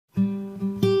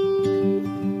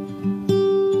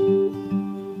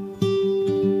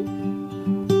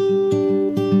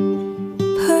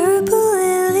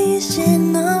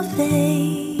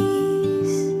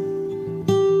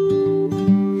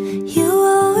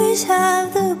always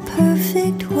have the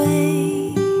perfect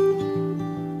way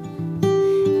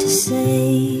to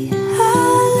say I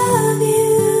love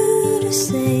you, to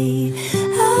say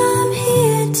I'm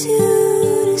here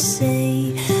to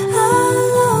say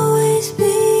I'll always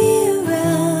be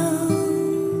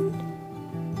around.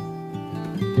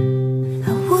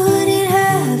 I wouldn't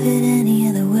have it any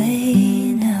other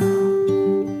way now.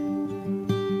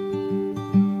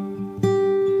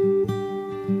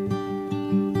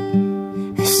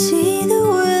 I see the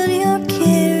world you're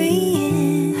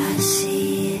carrying. I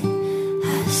see it,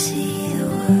 I see the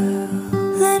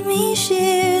world. Let me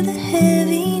share the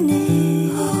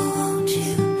heaviness. Oh, won't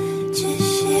you just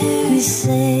share it?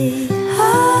 Say I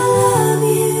love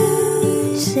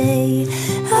you, say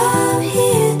I'm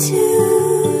here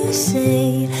to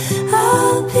say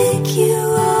I'll pick you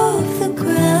off the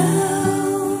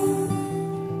ground.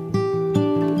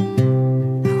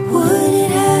 I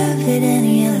wouldn't have it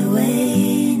any other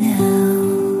way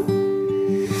now.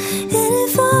 And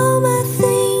if all my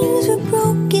things were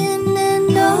broken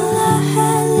and all I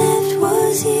had left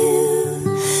was you,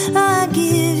 I'd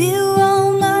give you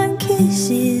all my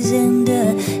kisses and a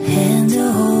hand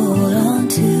to hold on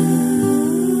to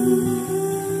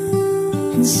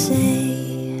and say